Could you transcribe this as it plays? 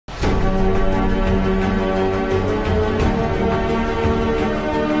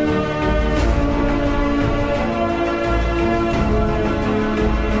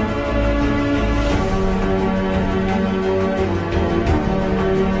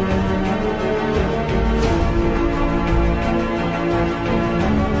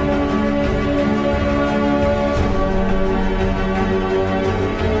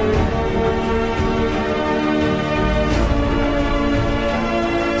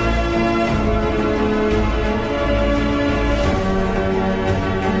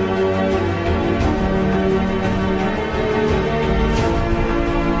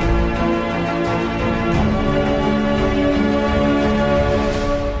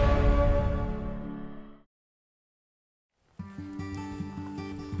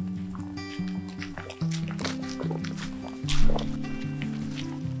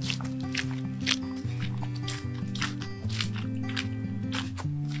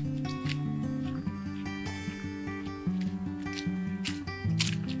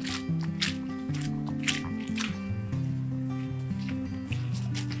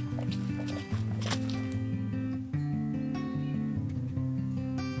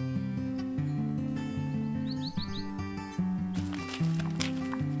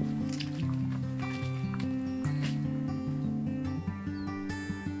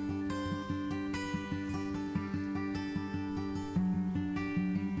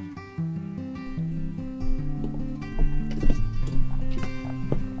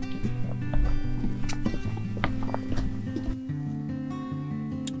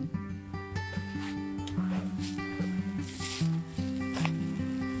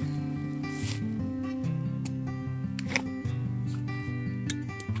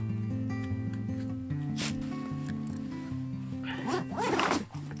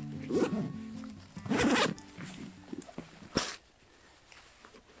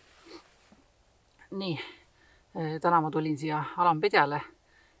Nii, täna ma tulin siia Alampedjale,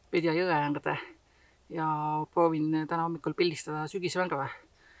 Pedja jõe äärde ja proovin täna hommikul pildistada sügisvärve.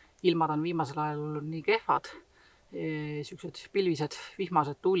 Ilmad on viimasel ajal olnud nii kehvad, sellised pilvised,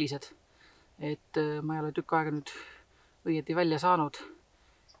 vihmased, tuulised, et ma ei ole tükk aega nüüd õieti välja saanud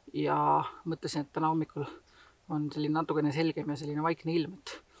ja mõtlesin, et täna hommikul on selline natukene selgem ja selline vaikne ilm,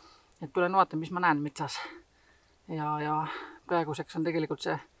 et tulen vaatan, mis ma näen metsas. Ja praeguseks on tegelikult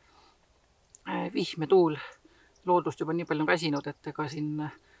see Vihm ja tuul loodust juba nii palju räsinud, et ega siin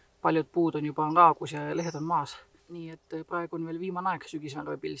paljud puud on juba raagus ja lehed on maas. Nii et praegu on veel viimane aeg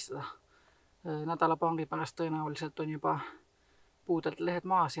sügisvärve pildistada. Nädala-paari pärast tõenäoliselt on juba puudelt lehed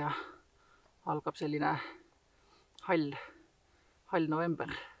maas ja algab selline hall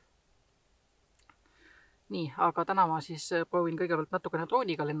november. Nii, aga täna ma siis proovin kõigepealt natukene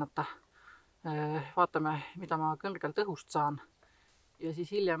drooniga lennata. Vaatame, mida ma kõrgelt õhust saan. Ja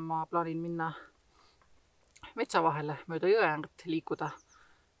siis hiljem ma plaanin minna metsa vahele mööda jõe äärt liikuda.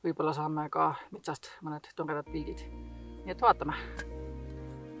 Võib-olla saame ka metsast mõned tugevad pildid. Nii et vaatame.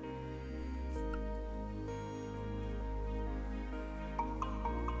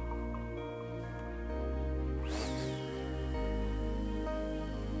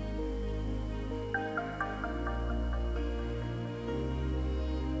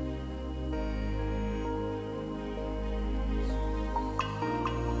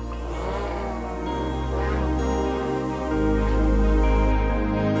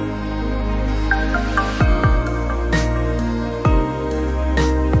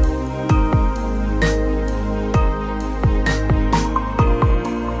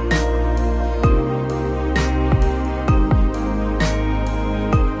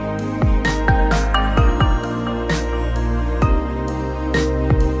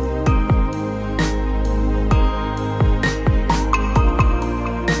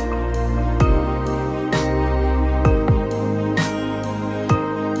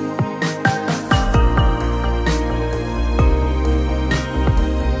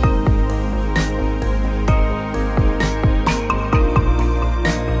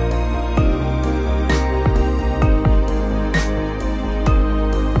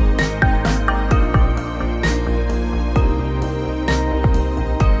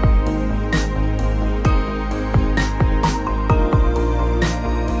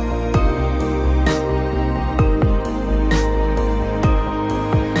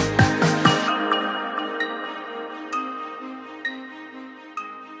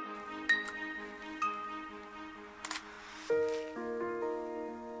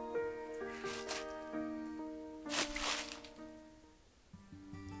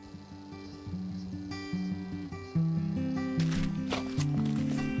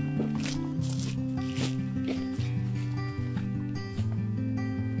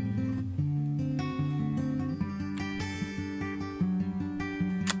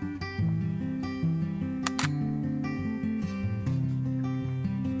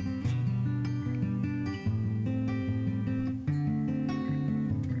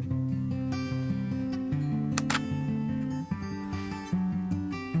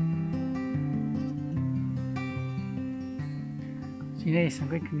 Siin ees on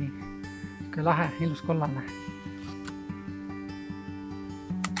kõik nii lahe, ilus kollane.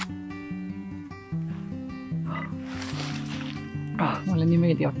 Mulle nii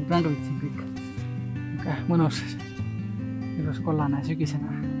meeldivad need värvid siin kõik. Mõnus, ilus kollane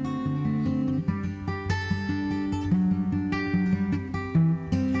sügisena.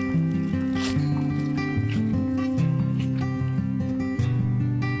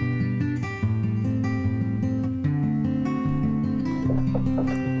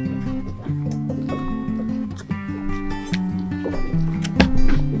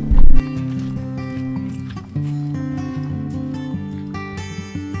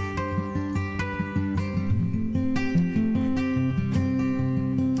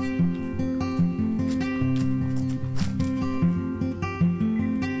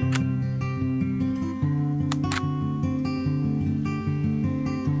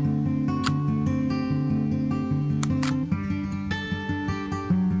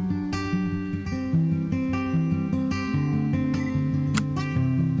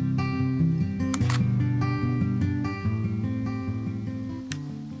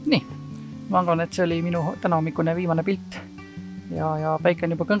 Ma arvan, et see oli minu täna hommikune viimane pilt ja päike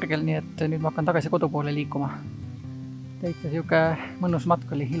on juba kõrgel, nii et nüüd ma hakkan tagasi kodu poole liikuma. Täitsa siuke mõnus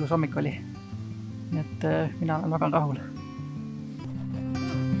matk oli, ilus hommik oli. Nii et mina olen väga rahul.